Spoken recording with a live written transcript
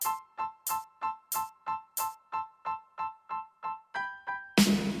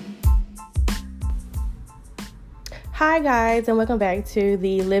Hi, guys, and welcome back to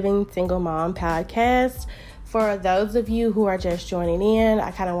the Living Single Mom podcast. For those of you who are just joining in,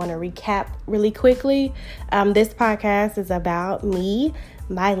 I kind of want to recap really quickly. This podcast is about me,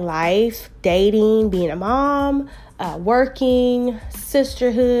 my life, dating, being a mom, working,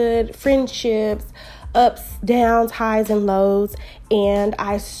 sisterhood, friendships, ups, downs, highs, and lows. And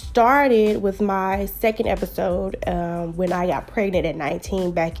I started with my second episode when I got pregnant at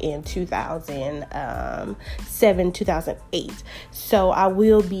 19 back in 2007, 2008. So I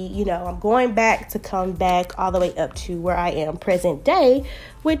will be, I'm going back to come back all the way up to where I am present day,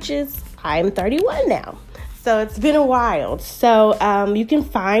 which is I'm 31 now. So it's been a while. So you can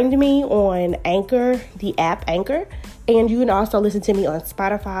find me on Anchor, the app Anchor. And you can also listen to me on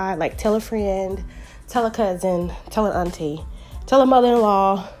Spotify, like tell a friend, tell a cousin, tell an auntie, tell a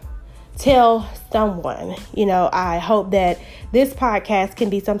mother-in-law, tell someone. I hope that this podcast can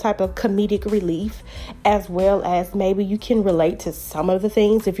be some type of comedic relief, as well as maybe you can relate to some of the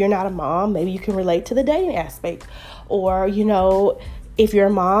things. If you're not a mom, maybe you can relate to the dating aspect. Or, if you're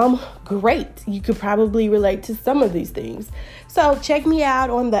a mom, great. You could probably relate to some of these things. So check me out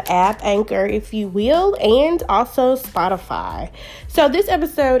on the app Anchor, if you will, and also Spotify. So this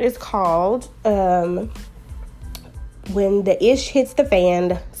episode is called When the Ish Hits the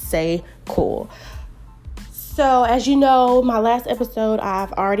Fan, Say Cool. So as you know, my last episode,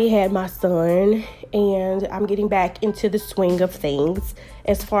 I've already had my son, and I'm getting back into the swing of things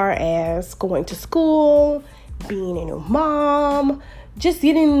as far as going to school, being a new mom, just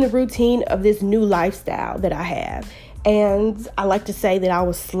getting in the routine of this new lifestyle that I have. And I like to say that I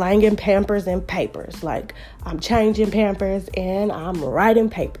was slanging Pampers and papers. Like, I'm changing Pampers and I'm writing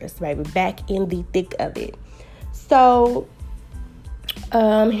papers, baby, back in the thick of it. So,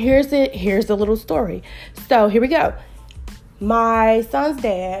 here's a little story. So, here we go. My son's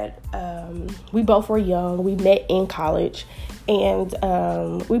dad, we both were young. We met in college. And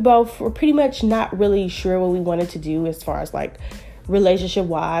we both were pretty much not really sure what we wanted to do as far as,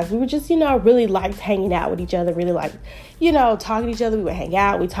 relationship-wise. We were just, really liked hanging out with each other, really liked, talking to each other. We would hang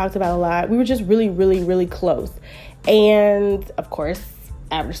out. We talked about a lot. We were just really, really, really close. And, of course,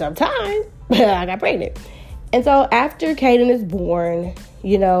 after some time, I got pregnant. And so after Caden is born,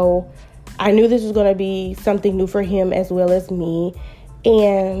 I knew this was going to be something new for him as well as me.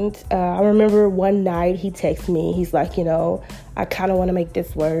 And I remember one night he texted me. He's like, I kind of want to make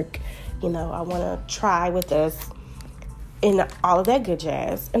this work. I want to try with us and all of that good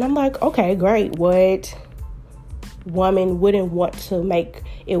jazz. And I'm like, okay, great. What woman wouldn't want to make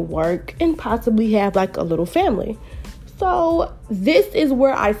it work and possibly have a little family? So this is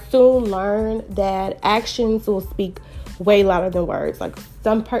where I soon learned that actions will speak way louder than words.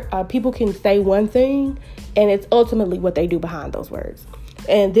 Some people can say one thing, and it's ultimately what they do behind those words.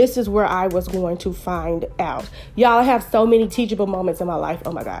 And this is where I was going to find out. Y'all, I have so many teachable moments in my life.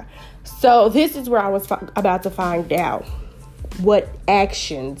 Oh my God. So this is where I was about to find out what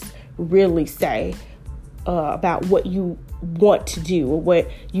actions really say about what you want to do or what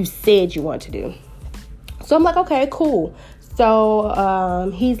you said you want to do. So I'm like, okay, cool.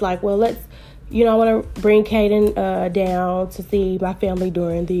 So he's like, well, let's, I want to bring Caden down to see my family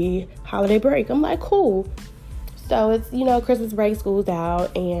during the holiday break. I'm like, cool. So it's, Christmas break, school's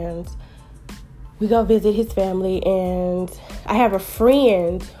out, and we go visit his family. And I have a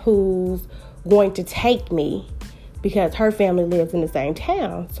friend who's going to take me because her family lives in the same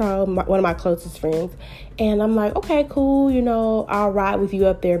town. So one of my closest friends. And I'm like, okay, cool. I'll ride with you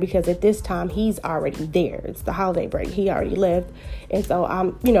up there because at this time he's already there. It's the holiday break. He already left. And so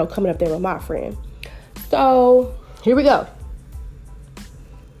I'm, coming up there with my friend. So here we go.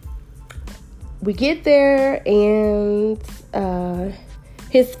 We get there and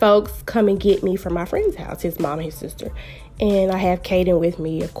his folks come and get me from my friend's house, his mom and his sister. And I have Caden with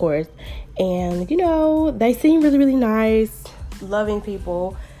me, of course. And, they seem really, really nice, loving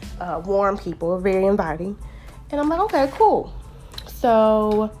people, warm people, very inviting. And I'm like, okay, cool.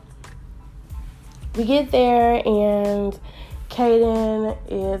 So we get there and Caden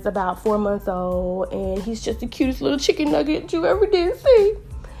is about 4 months old. And he's just the cutest little chicken nugget you ever did see.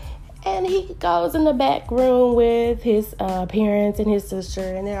 And he goes in the back room with his parents and his sister.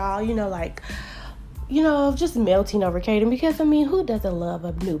 And they're all, just melting over Caden because, who doesn't love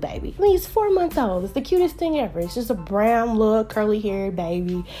a new baby? He's 4 months old. It's the cutest thing ever. It's just a brown little curly-haired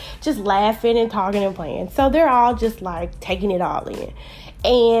baby just laughing and talking and playing. So they're all just, taking it all in.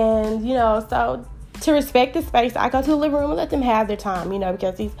 And, so to respect the space, I go to the living room and let them have their time,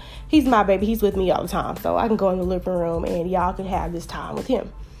 because he's my baby. He's with me all the time. So I can go in the living room and y'all can have this time with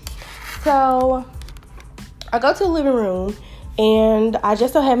him. So I go to the living room and I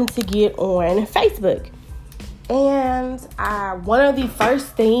just so happen to get on Facebook. And one of the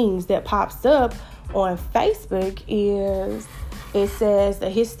first things that pops up on Facebook is it says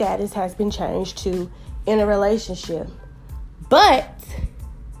that his status has been changed to in a relationship. But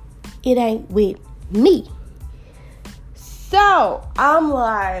it ain't with me. So I'm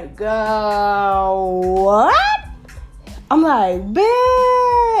like, what? I'm like,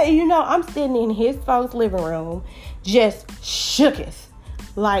 man, I'm sitting in his folks' living room, just shooketh.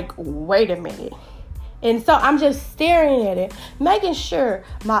 Like, wait a minute. And so I'm just staring at it, making sure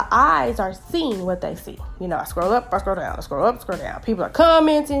my eyes are seeing what they see. I scroll up, I scroll down, I scroll up, scroll down. People are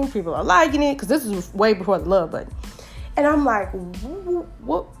commenting, people are liking it, because this is way before the love button. And I'm like,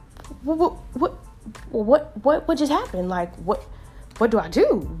 what just happened? Like, what do I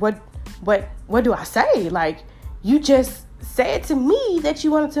do? What do I say? Like, you just said to me that you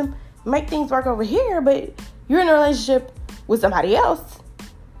wanted to make things work over here, but you're in a relationship with somebody else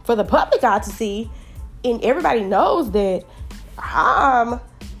for the public eye to see, and everybody knows that I'm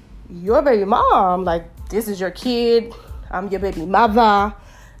your baby mom. Like, this is your kid. I'm your baby mother.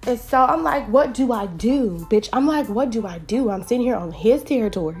 And so I'm like, what do I do, bitch? I'm like, what do I do? I'm sitting here on his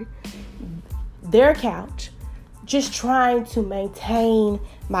territory, their couch, just trying to maintain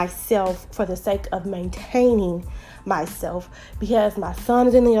myself for the sake of maintaining myself, because my son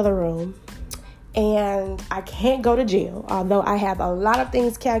is in the other room and I can't go to jail, although I have a lot of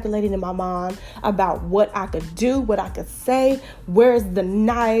things calculated in my mind about what I could do, what I could say, where's the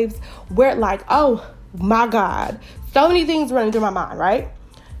knives, where, like, oh my God, so many things running through my mind, right?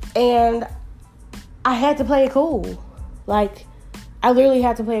 And I had to play it cool. Like, I literally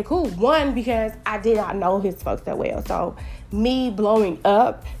had to play it cool. One, because I did not know his folks that well. So me blowing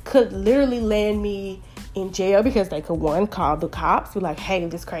up could literally land me in jail, because they could, one, call the cops, be like, hey,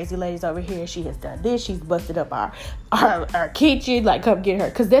 this crazy lady's over here. She has done this. She's busted up our kitchen. Like, come get her.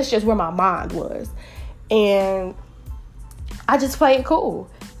 Because that's just where my mind was. And I just played it cool.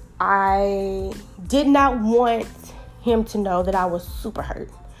 I did not want him to know that I was super hurt.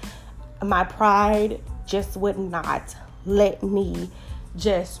 My pride just would not let me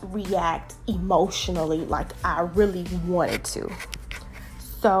just react emotionally like I really wanted to.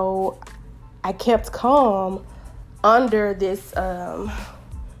 So I kept calm under this kind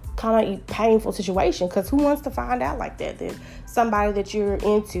of painful situation, because who wants to find out like that somebody that you're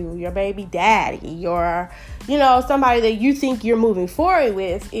into, your baby daddy, your, somebody that you think you're moving forward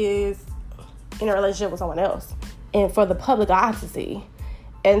with is in a relationship with someone else, and for the public eye to see.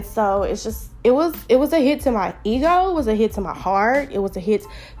 And so it's just, it was a hit to my ego, it was a hit to my heart, it was a hit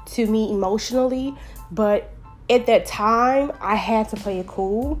to me emotionally. But at that time, I had to play it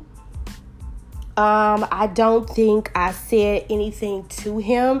cool. I don't think I said anything to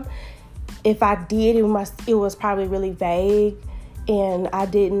him. If I did, it was probably really vague, and I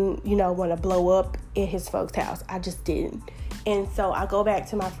didn't, want to blow up at his folks' house. I just didn't. And so I go back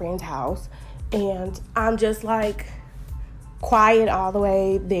to my friend's house, and I'm just like quiet all the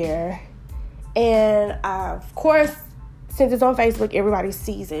way there. And of course, since it's on Facebook, everybody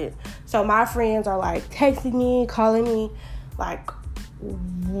sees it. So my friends are like texting me, calling me, like,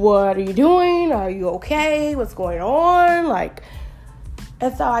 what are you doing? Are you okay? What's going on? Like,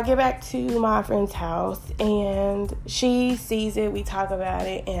 and so I get back to my friend's house, and she sees it. We talk about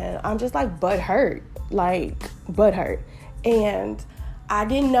it, and I'm just like butthurt. And I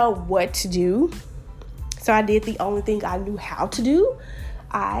didn't know what to do. So I did the only thing I knew how to do.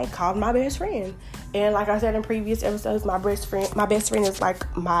 I called my best friend. And like I said in previous episodes, my best friend is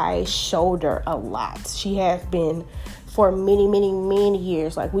like my shoulder a lot. She has been for many, many, many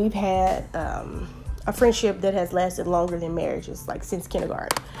years. Like, we've had a friendship that has lasted longer than marriages, like since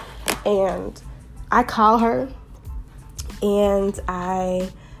kindergarten. And I call her, and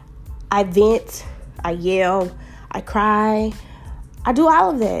I vent, I yell, I cry, I do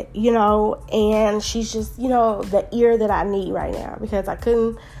all of that, and she's just, the ear that I need right now, because I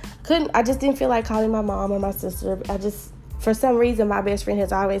just didn't feel like calling my mom or my sister. For some reason, my best friend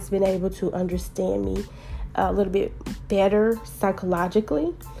has always been able to understand me a little bit better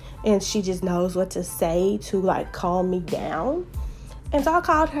psychologically, and she just knows what to say to like calm me down. And so I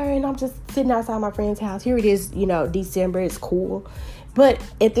called her, and I'm just sitting outside my friend's house. Here it is, December, it's cool. But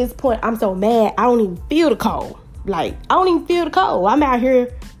at this point, I'm so mad, I don't even feel the cold. Like, I don't even feel the cold. I'm out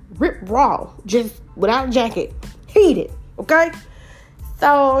here ripped raw, just without a jacket, heated, okay?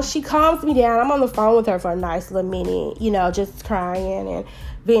 So she calms me down. I'm on the phone with her for a nice little minute, just crying and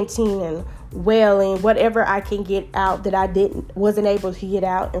venting and wailing, whatever I can get out that I wasn't able to get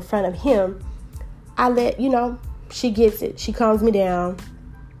out in front of him. I let, she gets it. She calms me down.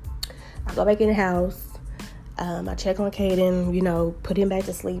 I go back in the house. I check on Caden, put him back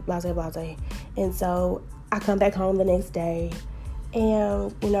to sleep, blase, blase. And so I come back home the next day,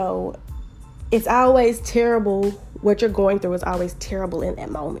 and, it's always terrible. What you're going through is always terrible in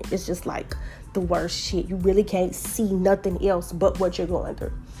that moment. It's just like the worst shit. You really can't see nothing else but what you're going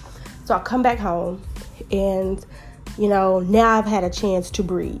through. So I come back home, and, now I've had a chance to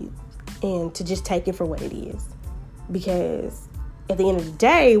breathe and to just take it for what it is. Because at the end of the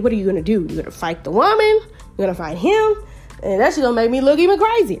day, what are you going to do? You're going to fight the woman? You're going to fight him? And that's just going to make me look even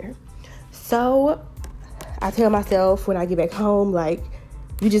crazier. So I tell myself when I get back home, like,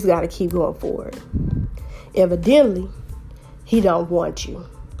 you just got to keep going forward. Evidently, he don't want you.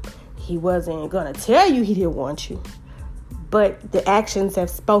 He wasn't going to tell you he didn't want you. But the actions have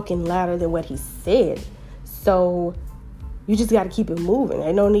spoken louder than what he said. So you just got to keep it moving.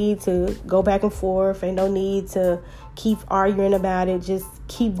 Ain't no need to go back and forth. Ain't no need to keep arguing about it. Just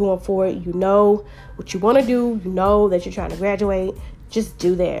keep going forward. You know what you want to do. You know that you're trying to graduate. Just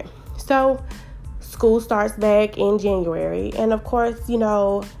do that. So school starts back in January. And of course,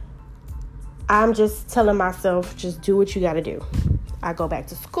 I'm just telling myself, just do what you got to do. I go back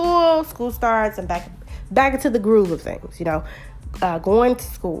to school. School starts and back into the groove of things, going to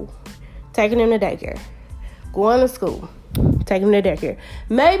school, taking him to daycare, going to school, taking him to daycare.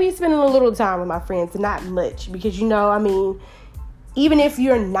 Maybe spending a little time with my friends, not much, because, even if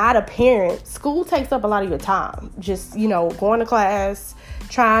you're not a parent, school takes up a lot of your time. Just, going to class,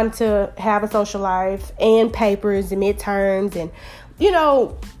 trying to have a social life, and papers and midterms and,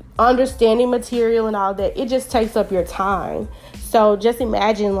 understanding material and all that. It just takes up your time. So just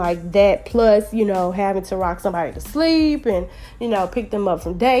imagine like that plus, having to rock somebody to sleep and, pick them up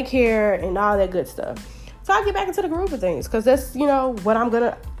from daycare and all that good stuff. So I get back into the groove of things because that's, what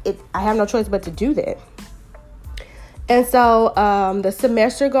I have no choice but to do that. And so the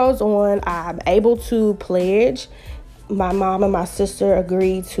semester goes on. I'm able to pledge. My mom and my sister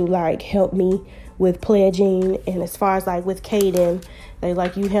agreed to help me with pledging. And as far as with Caden, they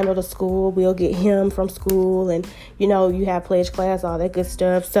you handle the school, we'll get him from school, and you have pledge class, all that good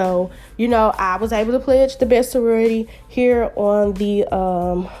stuff. So I was able to pledge the best sorority here on the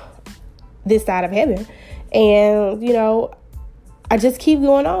this side of heaven, and I just keep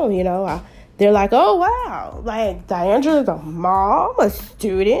going on. They're like, oh wow, Diandra is a mom, a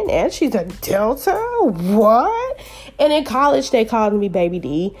student, and she's a Delta. What? And in college they called me Baby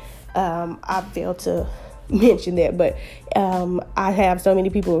D. I failed to mention that, but I have so many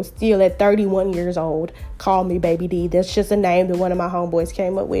people still at 31 years old call me Baby D. That's just a name that one of my homeboys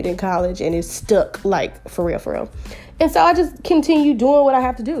came up with in college, and it's stuck for real. And so I just continue doing what I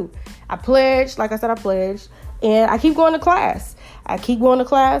have to do. I pledged, like I said, and I keep going to class. I keep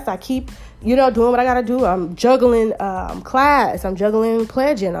doing what I gotta do. I'm juggling class. I'm juggling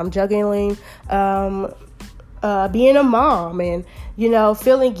pledging. I'm juggling being a mom and,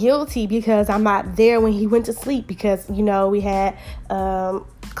 feeling guilty because I'm not there when he went to sleep because, we had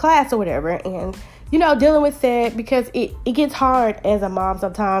class or whatever. And, dealing with that because it gets hard as a mom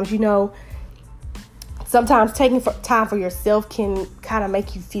sometimes, sometimes taking time for yourself can kind of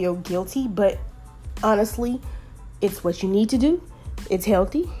make you feel guilty. But honestly, it's what you need to do. It's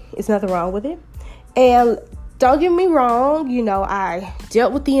healthy. It's nothing wrong with it. And don't get me wrong, I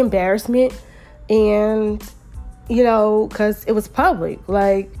dealt with the embarrassment and, because it was public.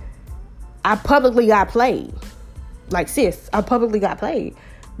 I publicly got played. I publicly got played.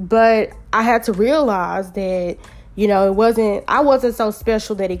 But I had to realize that, I wasn't so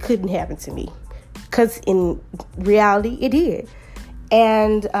special that it couldn't happen to me. Because in reality, it did.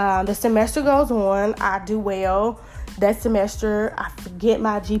 And the semester goes on. I do well. That semester, I forget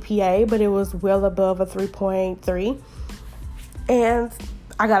my GPA, but it was well above a 3.3. And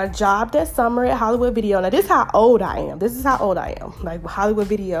I got a job that summer at Hollywood Video. Now, this is how old I am. Hollywood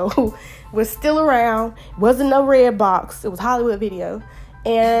Video was still around. It wasn't no red box. It was Hollywood Video.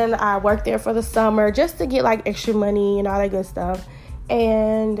 And I worked there for the summer just to get extra money and all that good stuff.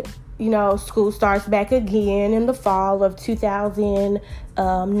 And, school starts back again in the fall of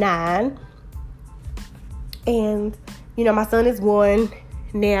 2009. And, my son is 1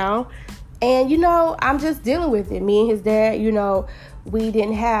 now. And, I'm just dealing with it. Me and his dad, we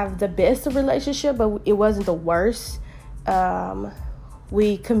didn't have the best of relationship, but it wasn't the worst.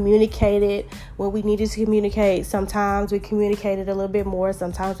 We communicated when we needed to communicate. Sometimes we communicated a little bit more.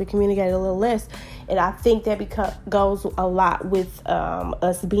 Sometimes we communicated a little less. And I think that goes a lot with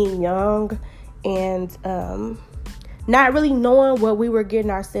us being young and not really knowing what we were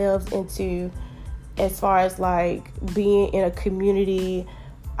getting ourselves into as far as being in a community.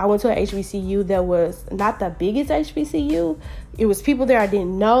 I went to an HBCU that was not the biggest HBCU. It was people there I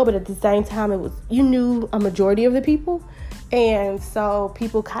didn't know, but at the same time, you knew a majority of the people. And so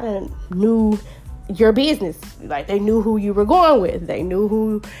people kind of knew, your business. Like, they knew who you were going with. They knew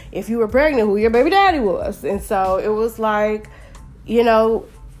who, if you were pregnant, who your baby daddy was. And so it was like,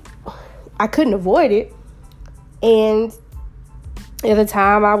 I couldn't avoid it. And at the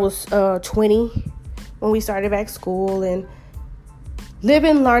time I was 20 when we started back school, and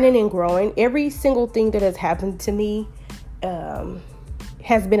living, learning, and growing. Every single thing that has happened to me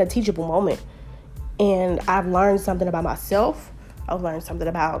has been a teachable moment. And I've learned something about myself. I've learned something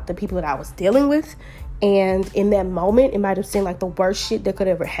about the people that I was dealing with. And in that moment, it might have seemed like the worst shit that could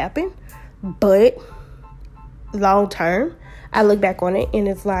ever happen. But long term, I look back on it and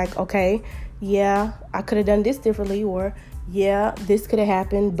it's like, okay, yeah, I could have done this differently, or yeah, this could have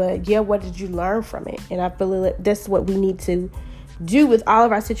happened, but yeah, what did you learn from it? And I feel like that's what we need to do with all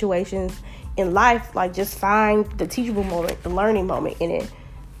of our situations in life. Like, just find the teachable moment, the learning moment in it.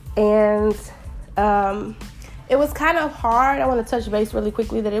 And it was kind of hard. I want to touch base really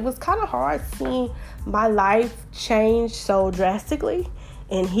quickly that it was kind of hard seeing my life change so drastically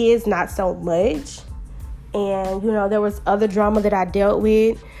and his not so much. And, there was other drama that I dealt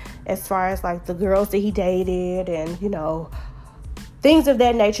with as far as like the girls that he dated and, things of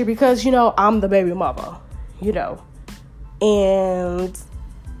that nature, because, I'm the baby mama, and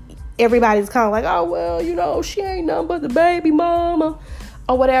everybody's kind of like, oh, well, she ain't nothing but the baby mama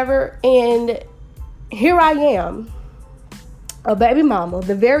or whatever. And here I am, a baby mama,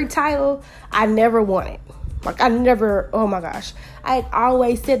 the very title I never wanted. Like, oh my gosh. I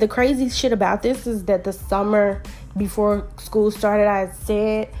always said, the crazy shit about this is that the summer before school started, I had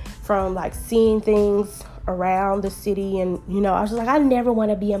said, from like seeing things around the city, and I was just like, I never want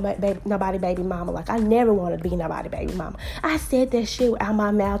to be nobody baby mama. Like, I never wanted to be nobody baby mama. I said that shit out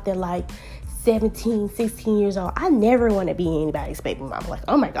my mouth at like 17, 16 years old. I never want to be anybody's baby mama. Like,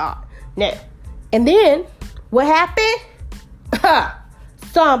 oh my God, no. And then what happened?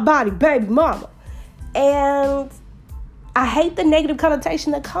 Somebody baby mama. And I hate the negative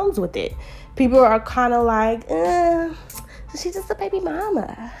connotation that comes with it. People are kind of like, she's just a baby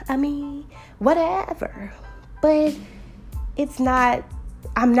mama. I mean, whatever. But it's not,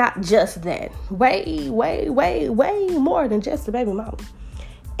 I'm not just that. Way more than just a baby mama.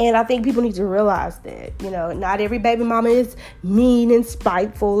 And I think people need to realize that, not every baby mama is mean and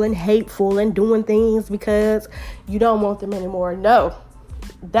spiteful and hateful and doing things because you don't want them anymore. No,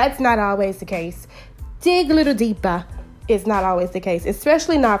 that's not always the case. Dig a little deeper. It's not always the case,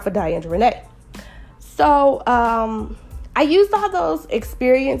 especially not for Diandra Renee. So, I used all those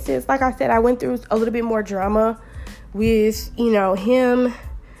experiences. Like I said, I went through a little bit more drama with, him,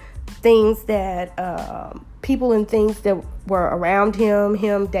 things that, people and things that were around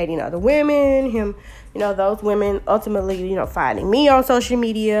him dating other women, him, those women ultimately, finding me on social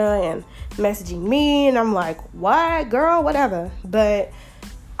media and messaging me. And I'm like, what, girl, whatever. But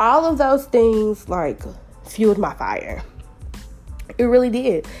all of those things, like, fueled my fire. It really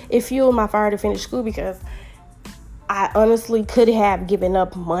did. It fueled my fire to finish school, because I honestly could have given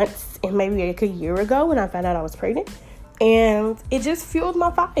up months and maybe like a year ago when I found out I was pregnant. And it just fueled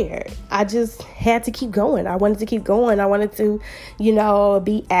my fire. I just had to keep going. I wanted to keep going. I wanted to,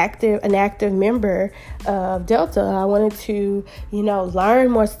 be an active member of Delta. I wanted to,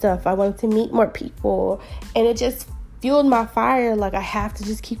 learn more stuff. I wanted to meet more people. And it just fueled my fire. Like, I have to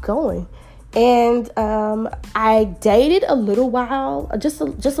just keep going. And I dated a little while, just a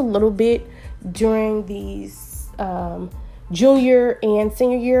little bit during these junior and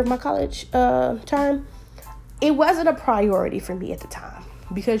senior year of my college term. It wasn't a priority for me at the time,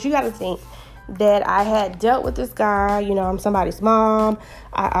 because you got to think that I had dealt with this guy. I'm somebody's mom.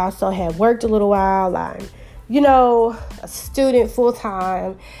 I also had worked a little while. I'm, a student full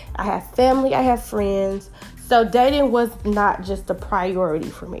time. I have family. I have friends. So dating was not just a priority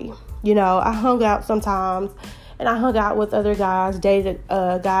for me. I hung out sometimes, and I hung out with other guys, dated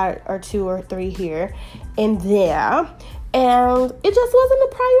a guy or two or three here and there. And it just wasn't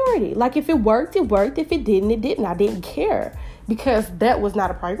a priority. Like, if it worked, it worked. If it didn't, it didn't. I didn't care, because that was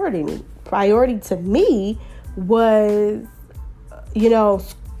not a priority. Priority to me was,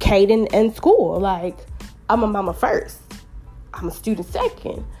 Caden and school. Like, I'm a mama first. I'm a student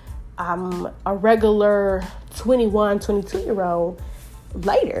second. I'm a regular 21, 22-year-old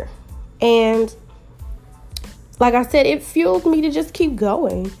later. And like I said, it fueled me to just keep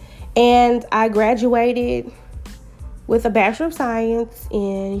going. And I graduated with a Bachelor of Science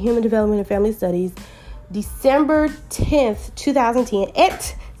in Human Development and Family Studies, December 10th, 2010,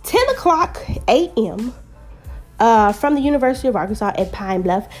 at 10 o'clock a.m. From the University of Arkansas at Pine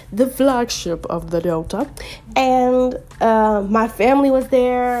Bluff, the flagship of the Delta. And my family was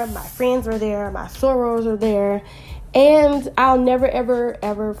there, my friends were there, my sorors were there. And I'll never, ever,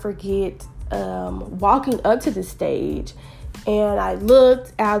 ever forget walking up to the stage, and I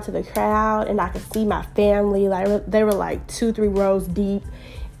looked out to the crowd, and I could see my family. Like, they were like 2-3 rows deep,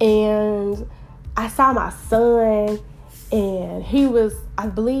 and I saw my son, and he was, I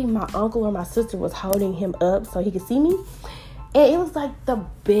believe my uncle or my sister was holding him up so he could see me. And it was like the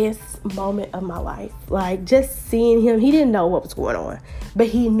best moment of my life. Like, just seeing him, he didn't know what was going on, but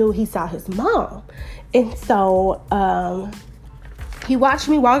he knew he saw his mom. And so he watched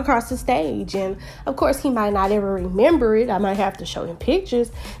me walk across the stage. And of course, he might not ever remember it. I might have to show him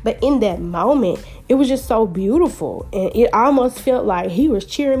pictures. But in that moment, it was just so beautiful. And it almost felt like he was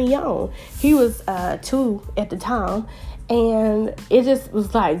cheering me on. He was 2 at the time. And it just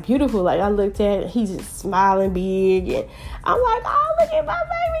was like beautiful. Like, I looked at it, he's just smiling big, and I'm like, oh, look at my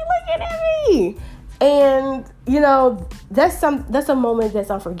baby looking at me. And you know, that's a moment that's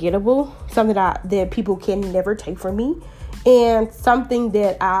unforgettable, something that people can never take from me, and something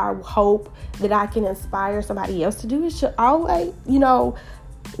that I hope that I can inspire somebody else to do. Is to always, you know,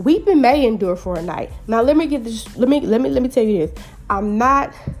 weeping may endure for a night. Now let me tell you this. I'm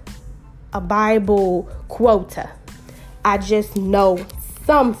not a Bible quota. I just know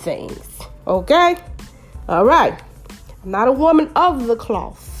some things, okay? All right. I'm not a woman of the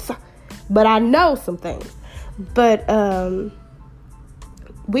cloth, but I know some things. But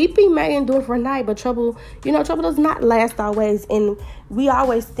weeping may endure for a night, but trouble does not last always. And we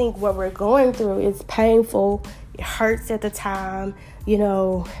always think what we're going through is painful. It hurts at the time. You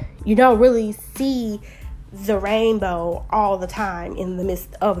know, you don't really see the rainbow all the time in the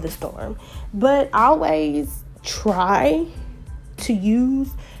midst of the storm. But always try to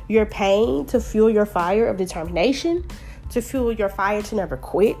use your pain to fuel your fire of determination, to fuel your fire to never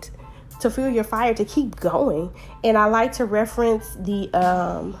quit, to fuel your fire to keep going. And I like to reference the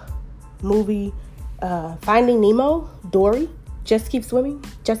movie Finding Nemo. Dory, just keep swimming,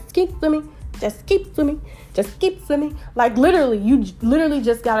 just keep swimming, just keep swimming, just keep swimming. Like, literally, you literally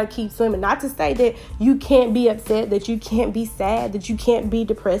just gotta keep swimming. Not to say that you can't be upset, that you can't be sad, that you can't be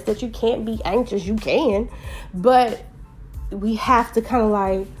depressed, that you can't be anxious. You can, but we have to kind of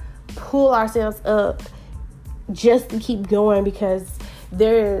like pull ourselves up just to keep going, because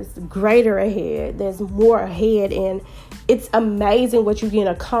there's greater ahead. There's more ahead, and it's amazing what you can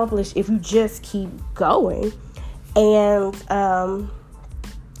accomplish if you just keep going. And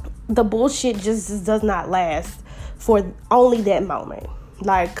the bullshit just does not last for only that moment.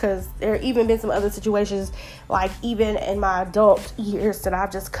 Like, because there even been some other situations, like even in my adult years, that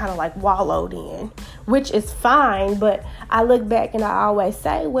I've just kind of like wallowed in, which is fine. But I look back and I always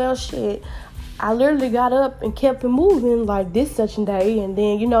say, well, shit, I literally got up and kept it moving like this such a day. And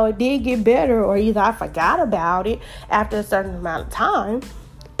then, you know, it did get better, or either I forgot about it after a certain amount of time.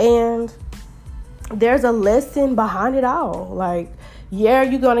 And there's a lesson behind it all. Like, yeah,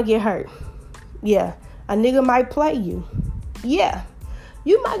 you're going to get hurt. Yeah. A nigga might play you. Yeah.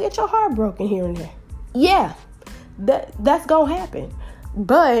 You might get your heart broken here and there. Yeah. That's going to happen.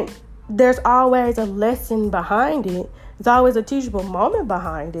 But there's always a lesson behind it. There's always a teachable moment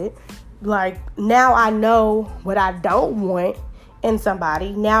behind it. Like, now I know what I don't want in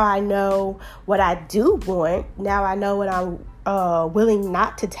somebody. Now I know what I do want. Now I know what I'm willing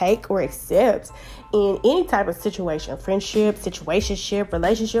not to take or accept in any type of situation, friendship, situationship,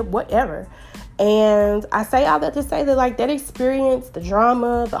 relationship, whatever. And I say all that to say that, like, that experience, the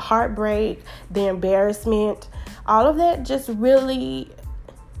drama, the heartbreak, the embarrassment, all of that just really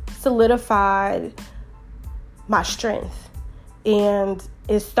solidified my strength. And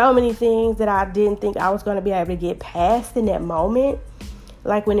it's so many things that I didn't think I was going to be able to get past in that moment.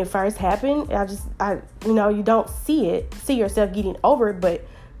 Like, when it first happened, you don't see yourself getting over it, but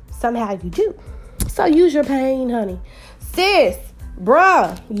somehow you do. So use your pain, honey. Sis,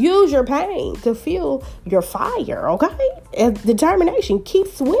 bruh, use your pain to fuel your fire, okay? And determination. Keep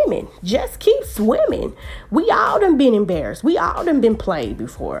swimming. Just keep swimming. We all done been embarrassed. We all done been played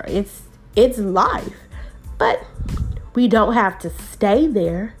before. It's life. But we don't have to stay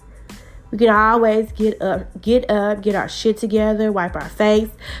there. We can always get up, get our shit together, wipe our face,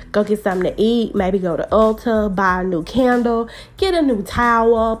 go get something to eat, maybe go to Ulta, buy a new candle, get a new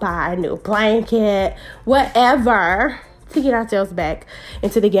towel, buy a new blanket, whatever, to get ourselves back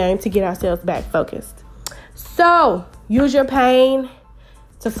into the game, to get ourselves back focused. So, use your pain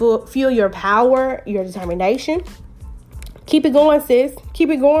to fuel your power, your determination. Keep it going, sis. Keep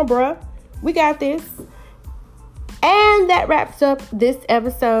it going, bruh. We got this. And that wraps up this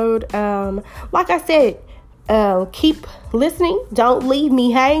episode. Like I said, keep listening. Don't leave me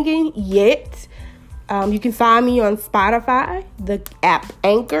hanging yet. You can find me on Spotify, the app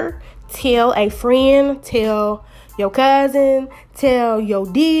Anchor. Tell a friend, tell your cousin, tell your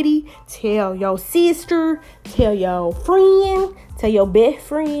daddy, tell your sister, tell your friend, tell your best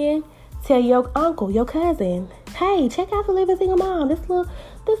friend, tell your uncle, your cousin. Hey, check out the Living Single Mom. This little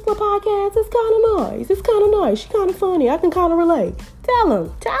podcast is kind of nice. It's kind of nice. She's kind of funny. I can kind of relate. Tell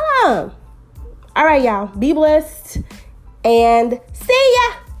them. All right, y'all. Be blessed and see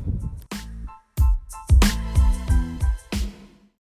ya.